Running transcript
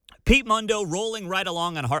Pete Mundo rolling right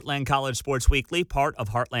along on Heartland College Sports Weekly, part of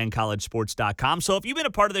heartlandcollegesports.com. So if you've been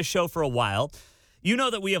a part of this show for a while, you know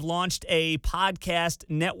that we have launched a podcast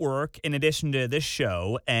network in addition to this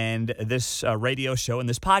show and this radio show and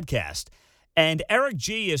this podcast. And Eric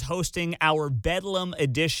G is hosting our Bedlam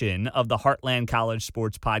edition of the Heartland College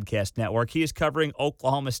Sports Podcast Network. He is covering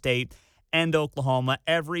Oklahoma State and Oklahoma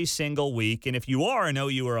every single week. And if you are an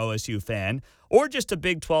OU or OSU fan, or just a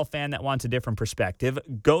Big 12 fan that wants a different perspective,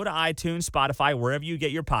 go to iTunes, Spotify, wherever you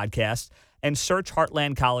get your podcasts, and search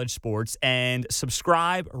Heartland College Sports and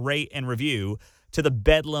subscribe, rate, and review to the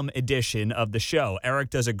Bedlam edition of the show.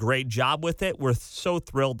 Eric does a great job with it. We're so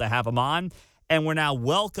thrilled to have him on, and we're now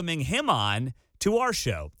welcoming him on to our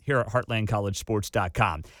show here at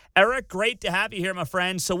heartlandcollegesports.com. Eric, great to have you here, my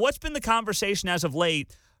friend. So what's been the conversation as of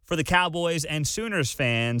late for the Cowboys and Sooners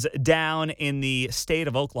fans down in the state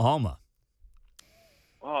of Oklahoma?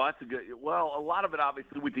 Oh, that's a good. Well, a lot of it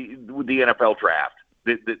obviously with the NFL draft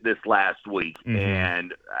this last week,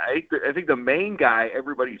 and I think the main guy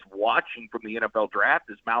everybody's watching from the NFL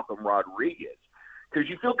draft is Malcolm Rodriguez, because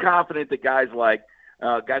you feel confident that guys like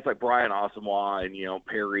Brian Asamoah and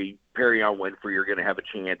Perrion Winfrey are going to have a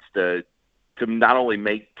chance to not only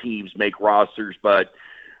make teams, make rosters, but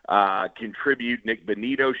contribute. Nick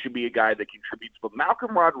Benito should be a guy that contributes, but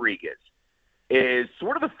Malcolm Rodriguez is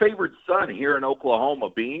sort of the favored son here in Oklahoma,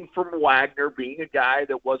 being from Wagner, being a guy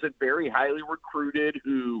that wasn't very highly recruited,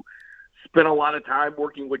 who spent a lot of time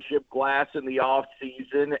working with Chip Glass in the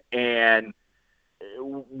offseason and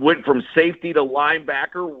went from safety to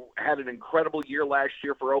linebacker, had an incredible year last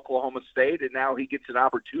year for Oklahoma State, and now he gets an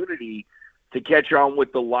opportunity to catch on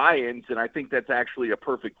with the Lions, and I think that's actually a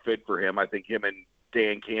perfect fit for him. I think him and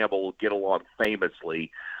Dan Campbell get along famously.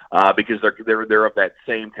 Because they're of that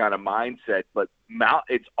same kind of mindset. But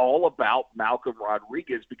it's all about Malcolm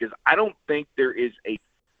Rodriguez, because I don't think there is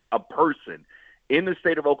a person in the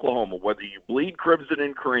state of Oklahoma, whether you bleed crimson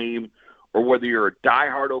and cream or whether you're a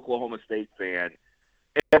diehard Oklahoma State fan,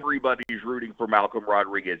 everybody's rooting for Malcolm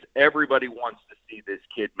Rodriguez. Everybody wants to see this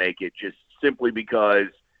kid make it, just simply because,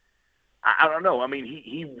 I don't know, I mean,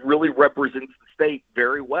 he really represents the state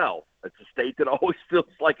very well. It's a state that always feels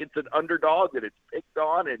like it's an underdog, that it's picked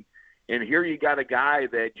on, and here you got a guy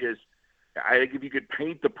that just, I think if you could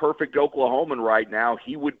paint the perfect Oklahoman right now,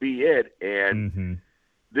 he would be it. And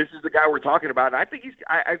this is the guy we're talking about. And I think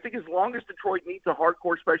as long as Detroit needs a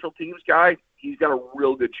hardcore special teams guy, he's got a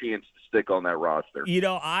real good chance to stick on that roster.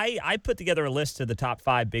 I put together a list of the top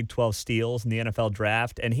 5 Big 12 steals in the NFL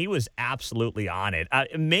draft, and he was absolutely on it.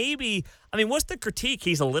 What's the critique?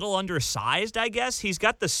 He's a little undersized, I guess. He's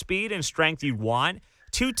got the speed and strength you'd want.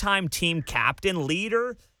 2-time team captain,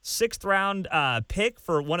 leader, 6th-round pick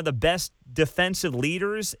for one of the best defensive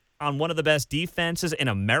leaders on one of the best defenses in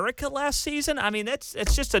America last season. I mean, it's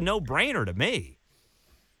just a no-brainer to me.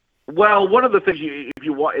 Well, one of the things if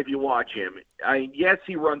you watch him, yes,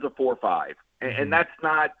 he runs a 4.5, and that's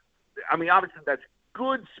not. I mean, obviously that's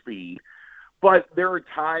good speed, but there are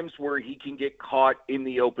times where he can get caught in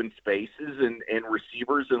the open spaces, and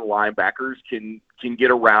receivers and linebackers can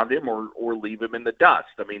get around him or leave him in the dust.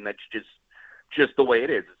 I mean, that's just the way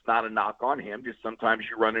it is. It's not a knock on him. Just sometimes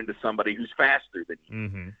you run into somebody who's faster than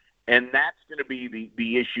you. And that's going to be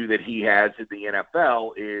the issue that he has in the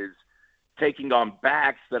NFL, is taking on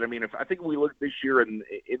backs that, I think we look this year in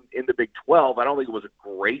the Big 12, I don't think it was a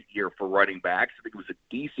great year for running backs. I think it was a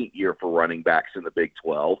decent year for running backs in the Big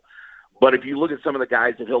 12. But if you look at some of the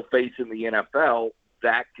guys that he'll face in the NFL,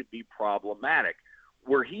 that could be problematic.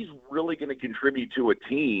 Where he's really going to contribute to a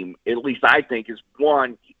team, at least I think, is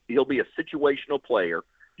one, he'll be a situational player.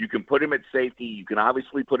 You can put him at safety. You can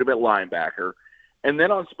obviously put him at linebacker. And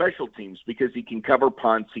then on special teams, because he can cover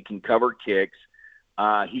punts, he can cover kicks,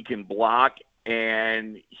 he can block,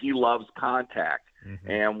 and he loves contact.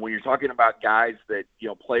 And when you're talking about guys that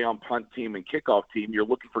play on punt team and kickoff team, you're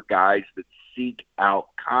looking for guys that seek out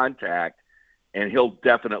contact, and he'll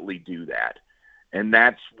definitely do that. And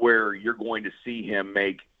that's where you're going to see him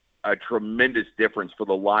make a tremendous difference for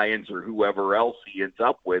the Lions or whoever else he ends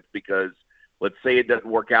up with, because let's say it doesn't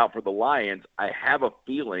work out for the Lions, I have a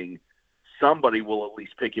feeling somebody will at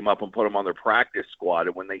least pick him up and put him on their practice squad.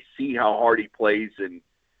 And when they see how hard he plays and,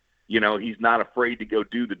 he's not afraid to go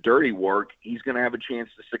do the dirty work, he's going to have a chance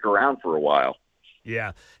to stick around for a while.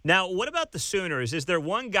 Yeah. Now, what about the Sooners? Is there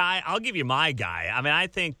one guy? I'll give you my guy. I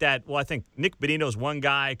think Nick Benito's one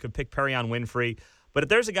guy. Could pick Perrion Winfrey. But if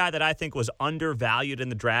there's a guy that I think was undervalued in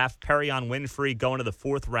the draft, Perrion Winfrey going to the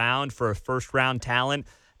 4th round for a first-round talent.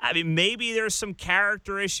 Maybe there's some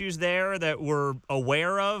character issues there that we're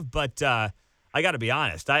aware of, but I got to be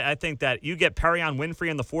honest. I think that you get Perion Winfrey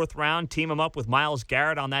in the fourth round, team him up with Myles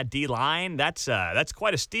Garrett on that D line. That's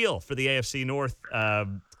quite a steal for the AFC North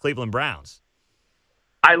Cleveland Browns.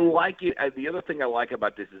 I like it. The other thing I like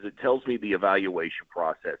about this is it tells me the evaluation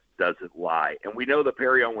process doesn't lie. And we know that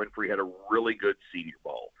Perion Winfrey had a really good Senior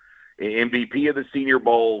Bowl. MVP of the Senior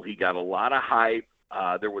Bowl, he got a lot of hype.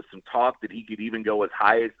 There was some talk that he could even go as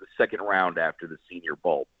high as the second round after the Senior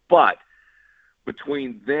Bowl. But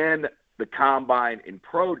between then, the Combine, and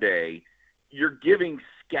Pro Day, you're giving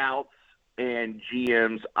scouts and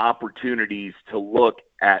GMs opportunities to look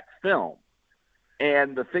at film.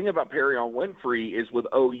 And the thing about Perion Winfrey is with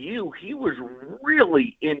OU, he was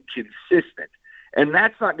really inconsistent. And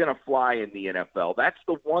that's not going to fly in the NFL. That's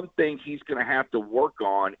the one thing he's going to have to work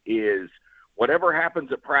on is whatever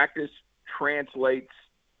happens at practice translates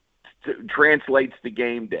to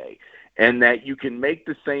game day. And that you can make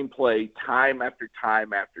the same play time after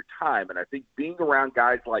time after time. And I think being around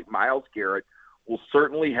guys like Myles Garrett will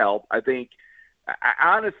certainly help. I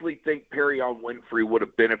honestly think Perion Winfrey would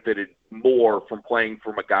have benefited more from playing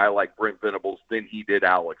from a guy like Brent Venables than he did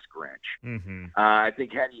Alex Grinch. Mm-hmm. I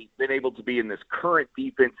think had he been able to be in this current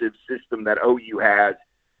defensive system that OU has,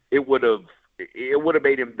 it would have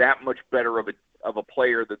made him that much better of a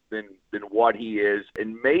player than what he is.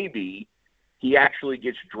 And maybe he actually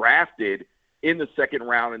gets drafted in the second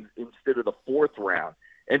round instead of the fourth round.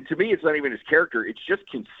 And to me, it's not even his character. It's just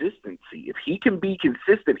consistency. If he can be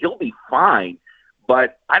consistent, he'll be fine.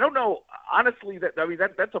 But I don't know. Honestly,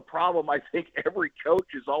 that's a problem I think every coach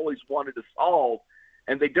has always wanted to solve,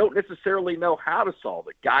 and they don't necessarily know how to solve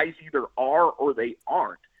it. Guys either are or they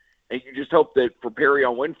aren't. And you just hope that for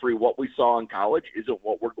Perion Winfrey, what we saw in college isn't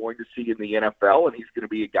what we're going to see in the NFL, and he's going to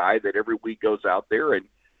be a guy that every week goes out there and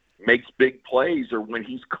makes big plays, or when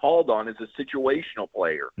he's called on as a situational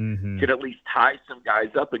player, can at least tie some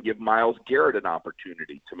guys up and give Myles Garrett an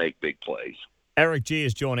opportunity to make big plays. Eric G.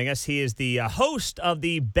 is joining us. He is the host of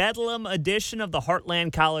the Bedlam edition of the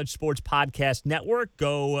Heartland College Sports Podcast Network.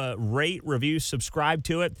 Go rate, review, subscribe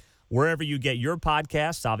to it wherever you get your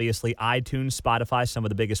podcasts. Obviously, iTunes, Spotify, some of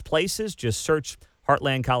the biggest places. Just search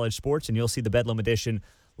Heartland College Sports, and you'll see the Bedlam edition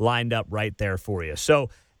lined up right there for you. So,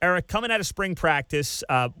 Eric, coming out of spring practice,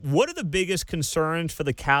 what are the biggest concerns for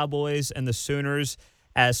the Cowboys and the Sooners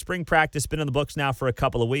as spring practice been in the books now for a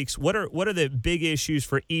couple of weeks? What are the big issues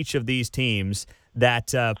for each of these teams that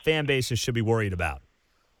fan bases should be worried about?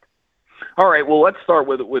 All right, well, let's start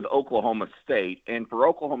with Oklahoma State. And for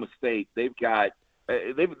Oklahoma State, they've got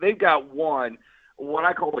what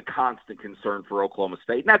I call the constant concern for Oklahoma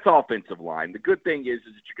State, and that's offensive line. The good thing is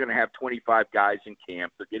that you're going to have 25 guys in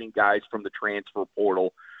camp. They're getting guys from the transfer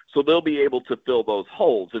portal, so they'll be able to fill those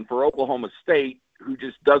holes. And for Oklahoma State, who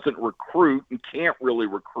just doesn't recruit and can't really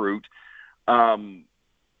recruit,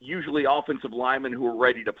 usually offensive linemen who are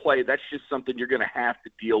ready to play, that's just something you're going to have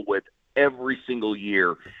to deal with every single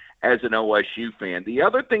year as an OSU fan. The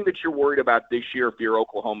other thing that you're worried about this year if you're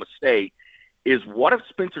Oklahoma State is what if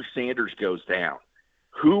Spencer Sanders goes down?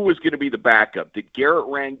 Who is going to be the backup? Did Garrett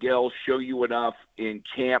Rangel show you enough in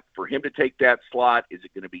camp for him to take that slot? Is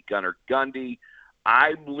it going to be Gunnar Gundy?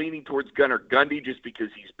 I'm leaning towards Gunnar Gundy just because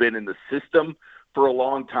he's been in the system for a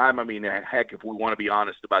long time. I mean, heck, if we want to be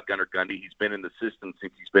honest about Gunnar Gundy, he's been in the system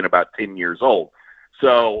since he's been about 10 years old.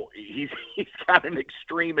 So he's got an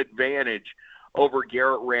extreme advantage over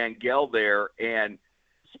Garrett Rangel there. And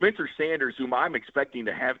Spencer Sanders, whom I'm expecting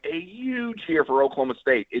to have a huge year for Oklahoma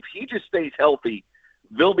State, if he just stays healthy,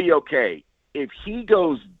 they'll be okay. If he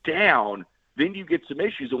goes down, then you get some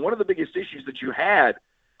issues. And one of the biggest issues that you had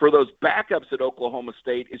for those backups at Oklahoma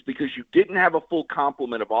State is because you didn't have a full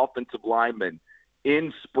complement of offensive linemen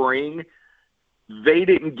in spring. They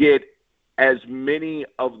didn't get as many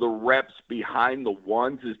of the reps behind the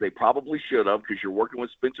ones as they probably should have because you're working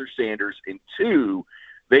with Spencer Sanders. And two,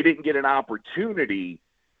 they didn't get an opportunity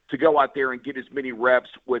to go out there and get as many reps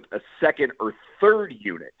with a second or third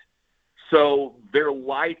unit. So they're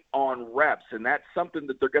light on reps, and that's something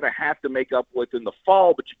that they're going to have to make up with in the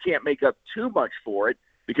fall, but you can't make up too much for it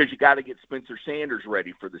because you got to get Spencer Sanders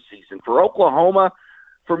ready for the season. For Oklahoma,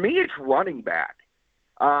 for me, it's running back.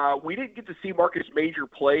 We didn't get to see Marcus Major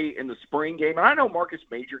play in the spring game, and I know Marcus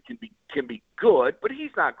Major can be good, but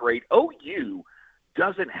he's not great. OU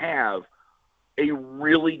doesn't have a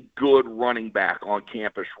really good running back on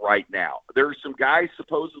campus right now. There are some guys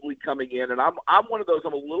supposedly coming in, and I'm one of those.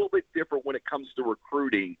 I'm a little bit different when it comes to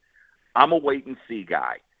recruiting. I'm a wait-and-see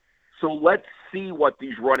guy. So let's see what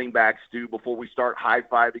these running backs do before we start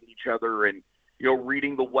high-fiving each other and,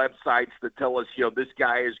 reading the websites that tell us, this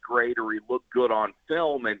guy is great or he looked good on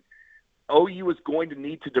film. And OU is going to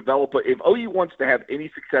need to develop if OU wants to have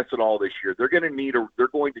any success at all this year, they're going to need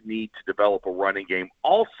to develop a running game.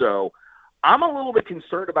 Also, I'm a little bit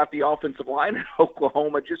concerned about the offensive line in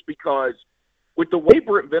Oklahoma just because with the way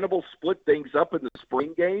Brent Venables split things up in the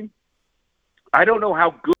spring game, I don't know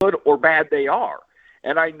how good or bad they are.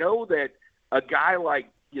 And I know that a guy like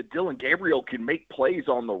Dylan Gabriel can make plays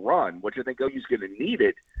on the run, which I think OU's going to need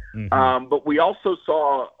it. Mm-hmm. But we also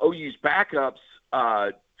saw OU's backups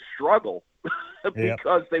struggle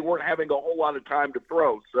because they weren't having a whole lot of time to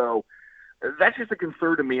throw. So that's just a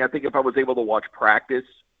concern to me. I think if I was able to watch practice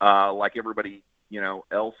like everybody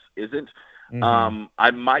else isn't,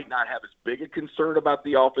 I might not have as big a concern about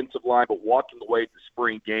the offensive line. But watching the way the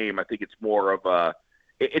spring game, I think it's more of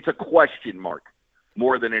it's a question mark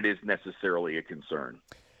more than it is necessarily a concern.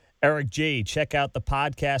 Eric G., check out the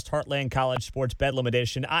podcast, Heartland College Sports Bedlam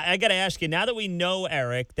Edition. I got to ask you, now that we know,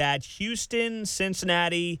 Eric, that Houston,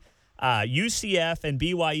 Cincinnati, UCF, and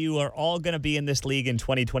BYU are all going to be in this league in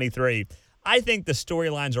 2023, I think the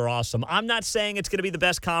storylines are awesome. I'm not saying it's going to be the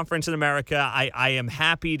best conference in America. I am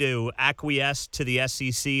happy to acquiesce to the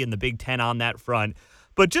SEC and the Big Ten on that front.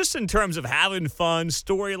 But just in terms of having fun,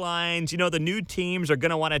 storylines, the new teams are going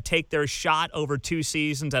to want to take their shot over 2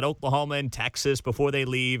 seasons at Oklahoma and Texas before they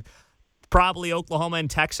leave. Probably Oklahoma and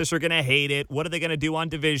Texas are going to hate it. What are they going to do on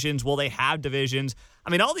divisions? Will they have divisions? I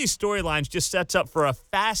mean, all these storylines just sets up for a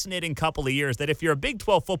fascinating couple of years that if you're a Big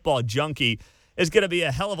 12 football junkie, is going to be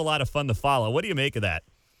a hell of a lot of fun to follow. What do you make of that?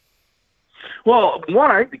 Well,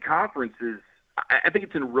 one, I think the conference is, I think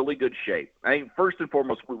it's in really good shape. I think first and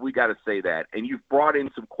foremost, we got to say that. And you've brought in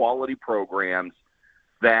some quality programs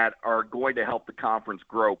that are going to help the conference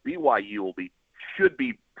grow. BYU should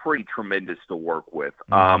be pretty tremendous to work with.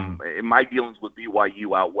 In my dealings with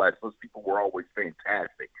BYU out west, those people were always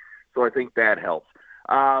fantastic. So I think that helps.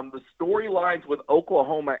 The storylines with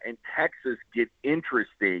Oklahoma and Texas get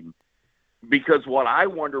interesting because what I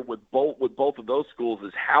wonder with both of those schools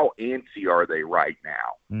is how antsy are they right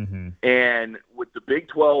now? Mm-hmm. And with the Big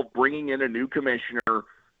 12 bringing in a new commissioner,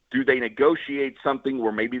 do they negotiate something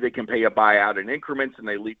where maybe they can pay a buyout in increments and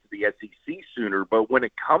they lead to the SEC sooner? But when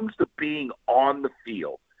it comes to being on the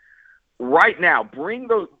field, right now, bring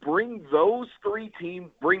those 3 teams,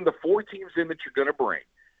 bring the 4 teams in that you're going to bring.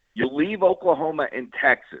 You leave Oklahoma and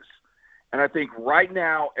Texas. And I think right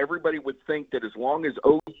now everybody would think that as long as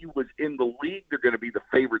OU was in the league, they're going to be the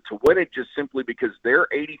favorite to win it just simply because their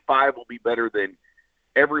 85 will be better than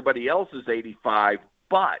everybody else's 85.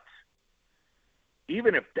 But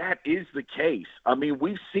even if that is the case, I mean,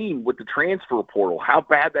 we've seen with the transfer portal how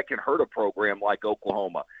bad that can hurt a program like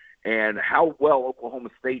Oklahoma and how well Oklahoma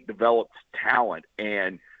State develops talent.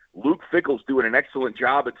 And Luke Fickell's doing an excellent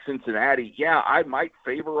job at Cincinnati. Yeah, I might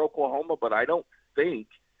favor Oklahoma, but I don't think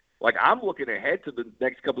 – I'm looking ahead to the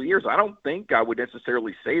next couple of years. I don't think I would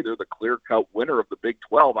necessarily say they're the clear-cut winner of the Big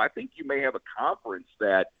 12. I think you may have a conference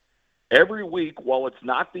that every week, while it's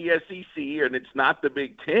not the SEC and it's not the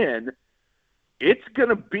Big 10, it's going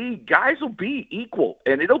to be – guys will be equal,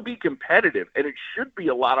 and it'll be competitive, and it should be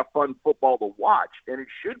a lot of fun football to watch, and it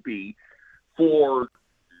should be for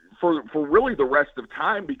really the rest of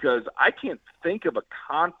time because I can't think of a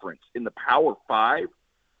conference in the Power 5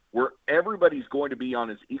 where everybody's going to be on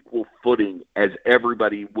as equal footing as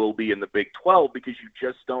everybody will be in the Big 12 because you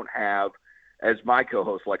just don't have, as my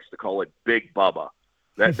co-host likes to call it, Big Bubba,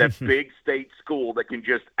 that big state school that can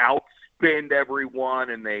just outspend everyone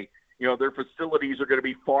and they, their facilities are going to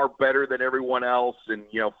be far better than everyone else and,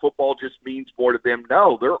 football just means more to them.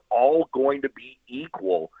 No, they're all going to be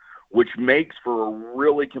equal, which makes for a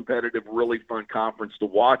really competitive, really fun conference to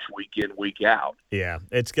watch week in, week out. Yeah,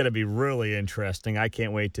 it's going to be really interesting. I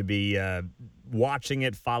can't wait to be watching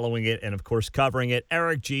it, following it, and, of course, covering it.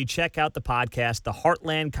 Eric G., check out the podcast, the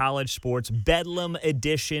Heartland College Sports Bedlam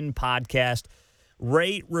Edition podcast.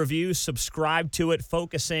 Rate, review, subscribe to it,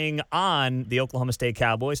 focusing on the Oklahoma State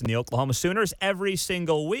Cowboys and the Oklahoma Sooners every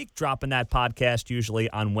single week, dropping that podcast usually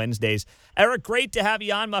on Wednesdays. Eric, great to have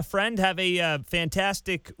you on, my friend. Have a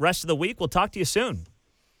fantastic rest of the week. We'll talk to you soon.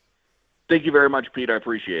 Thank you very much, Pete. I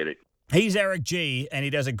appreciate it. He's Eric G., and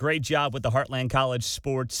he does a great job with the Heartland College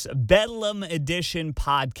Sports Bedlam Edition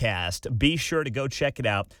podcast. Be sure to go check it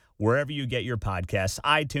out wherever you get your podcasts,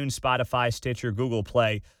 iTunes, Spotify, Stitcher, Google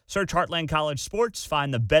Play. Search Heartland College Sports,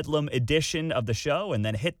 find the Bedlam edition of the show, and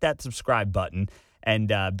then hit that subscribe button,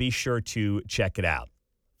 and be sure to check it out.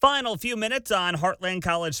 Final few minutes on Heartland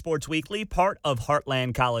College Sports Weekly, part of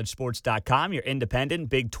HeartlandCollegeSports.com, your independent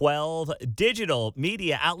Big 12 digital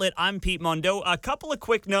media outlet. I'm Pete Mondo. A couple of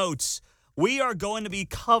quick notes. We are going to be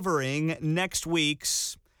covering next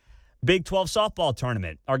week's Big 12 softball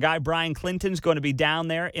tournament. Our guy Brian Clinton's going to be down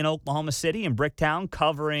there in Oklahoma City in Bricktown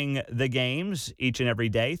covering the games each and every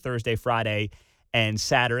day, Thursday, Friday, and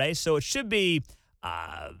Saturday. So it should be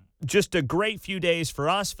just a great few days for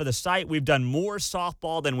us, for the site. We've done more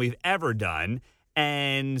softball than we've ever done.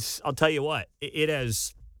 And I'll tell you what, it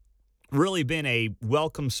has really been a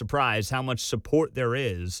welcome surprise how much support there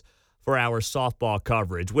is for our softball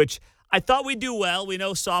coverage, which I thought we'd do well. We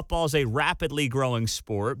know softball is a rapidly growing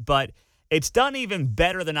sport, but it's done even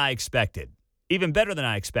better than I expected. Even better than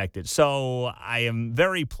I expected. So I am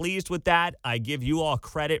very pleased with that. I give you all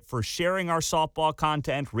credit for sharing our softball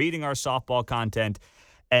content, reading our softball content.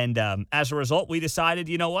 And as a result, we decided,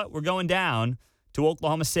 you know what? We're going down to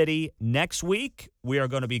Oklahoma City next week. We are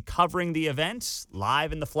going to be covering the events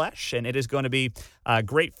live in the flesh, and it is going to be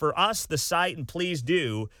great for us, the site. And please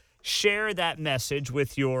do share that message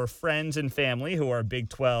with your friends and family who are Big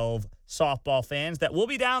 12 softball fans that we'll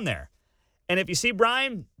be down there. And if you see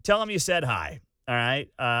Brian, tell him you said hi, all right,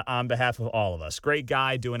 on behalf of all of us. Great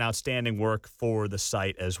guy doing outstanding work for the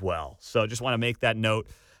site as well. So just want to make that note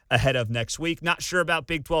ahead of next week. Not sure about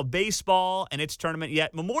Big 12 baseball and its tournament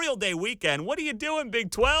yet. Memorial Day weekend, what are you doing,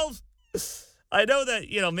 Big 12? I know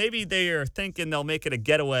that, maybe they are thinking they'll make it a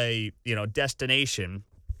getaway, destination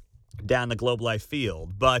down the Globe Life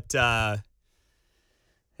Field. But,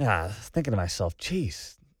 thinking to myself,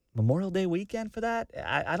 geez, Memorial Day weekend for that?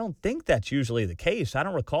 I don't think that's usually the case. I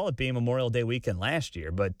don't recall it being Memorial Day weekend last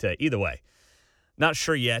year. But either way, not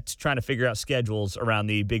sure yet. Trying to figure out schedules around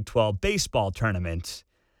the Big 12 baseball tournament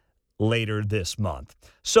later this month.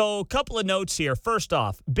 So a couple of notes here. First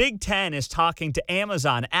off, Big Ten is talking to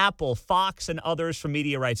Amazon, Apple, Fox, and others for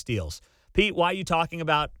media rights deals. Pete, why are you talking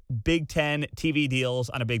about Big Ten TV deals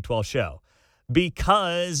on a Big 12 show?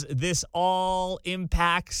 Because this all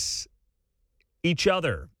impacts each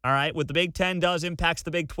other, all right? What the Big Ten does impacts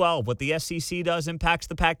the Big 12. What the SEC does impacts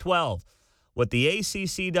the Pac-12. What the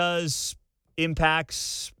ACC does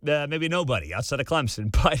impacts maybe nobody outside of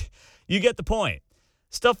Clemson, but you get the point.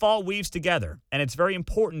 Stuff all weaves together, and it's very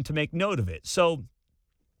important to make note of it. So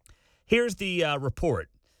here's the report.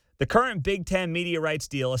 The current Big Ten media rights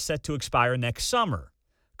deal is set to expire next summer.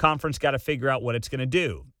 Conference got to figure out what it's going to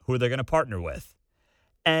do, who they're going to partner with.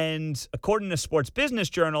 And according to Sports Business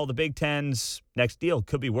Journal, the Big Ten's next deal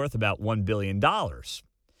could be worth about $1 billion.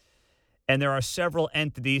 And there are several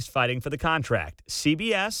entities fighting for the contract: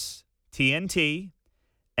 CBS, TNT,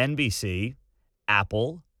 NBC,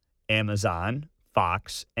 Apple, Amazon,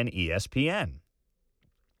 Fox, and ESPN.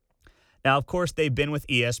 Now, of course, they've been with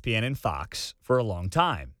ESPN and Fox for a long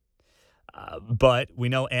time. But we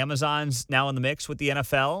know Amazon's now in the mix with the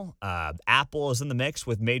NFL. Apple is in the mix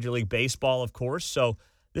with Major League Baseball, of course. So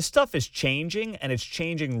this stuff is changing, and it's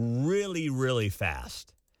changing really, really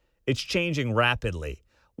fast. It's changing rapidly.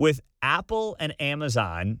 With Apple and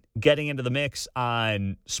Amazon getting into the mix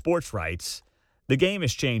on sports rights, the game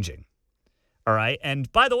is changing. All right?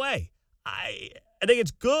 And by the way, I think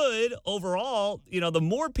it's good overall. The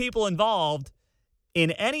more people involved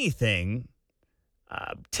in anything,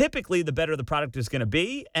 typically the better the product is going to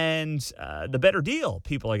be, and the better deal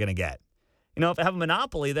people are going to get. If I have a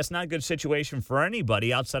monopoly, that's not a good situation for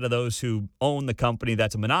anybody outside of those who own the company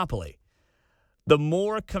that's a monopoly. The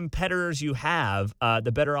more competitors you have,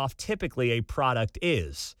 the better off typically a product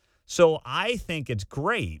is. So I think it's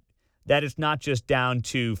great that it's not just down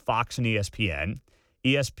to Fox and ESPN.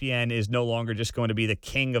 ESPN is no longer just going to be the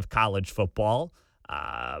king of college football.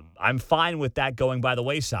 I'm fine with that going by the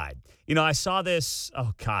wayside. I saw this,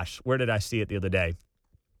 where did I see it the other day?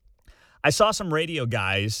 I saw some radio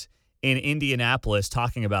guys in Indianapolis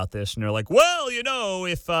talking about this, and they're like, well,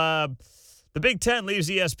 if the Big Ten leaves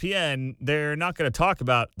ESPN, they're not going to talk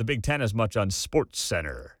about the Big Ten as much on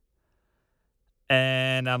SportsCenter.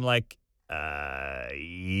 And I'm like,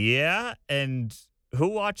 yeah, and who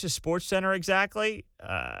watches SportsCenter exactly?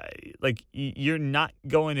 You're not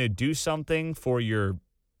going to do something for your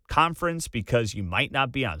conference because you might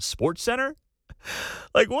not be on SportsCenter?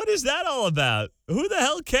 What is that all about? Who the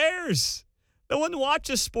hell cares? No one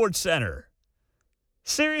watches SportsCenter.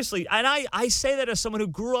 Seriously, and I say that as someone who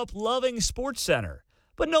grew up loving SportsCenter,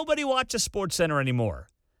 but nobody watches SportsCenter anymore.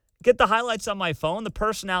 Get the highlights on my phone. The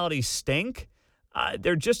personalities stink.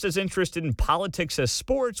 They're just as interested in politics as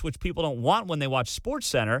sports, which people don't want when they watch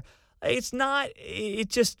SportsCenter. It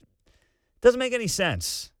just doesn't make any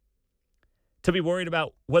sense to be worried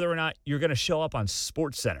about whether or not you're going to show up on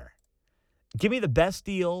SportsCenter. Give me the best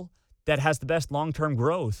deal that has the best long-term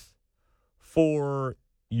growth for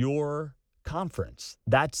your conference.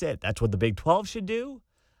 That's it. That's what the Big 12 should do.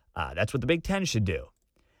 That's what the Big 10 should do.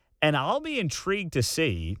 And I'll be intrigued to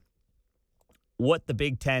see what the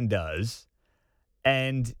Big Ten does.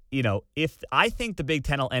 And, if I think the Big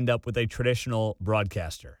Ten will end up with a traditional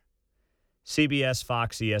broadcaster, CBS,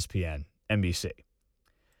 Fox, ESPN, NBC.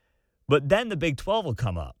 But then the Big 12 will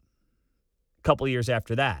come up a couple of years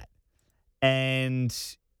after that. And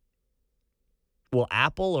will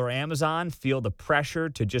Apple or Amazon feel the pressure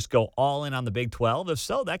to just go all in on the Big 12? If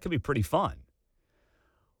so, that could be pretty fun.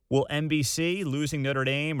 Will NBC losing Notre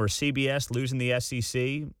Dame or CBS losing the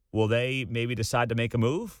SEC, will they maybe decide to make a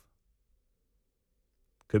move?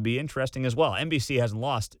 Could be interesting as well. NBC hasn't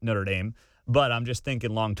lost Notre Dame, but I'm just thinking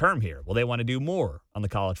long-term here. Will they want to do more on the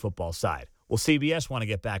college football side? Will CBS want to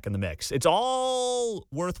get back in the mix? It's all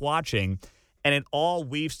worth watching, and it all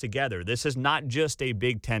weaves together. This is not just a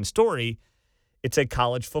Big Ten story. It's a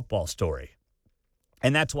college football story.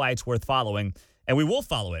 And that's why it's worth following. And we will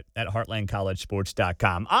follow it at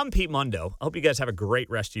heartlandcollegesports.com. I'm Pete Mundo. I hope you guys have a great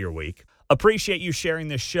rest of your week. Appreciate you sharing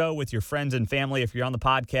this show with your friends and family. If you're on the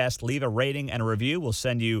podcast, leave a rating and a review. We'll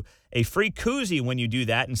send you a free koozie when you do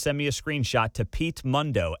that, and send me a screenshot to Pete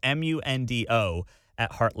Mundo, MUNDO,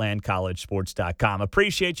 at heartlandcollegesports.com.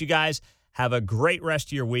 Appreciate you guys. Have a great rest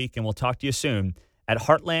of your week, and we'll talk to you soon at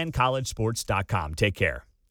heartlandcollegesports.com. Take care.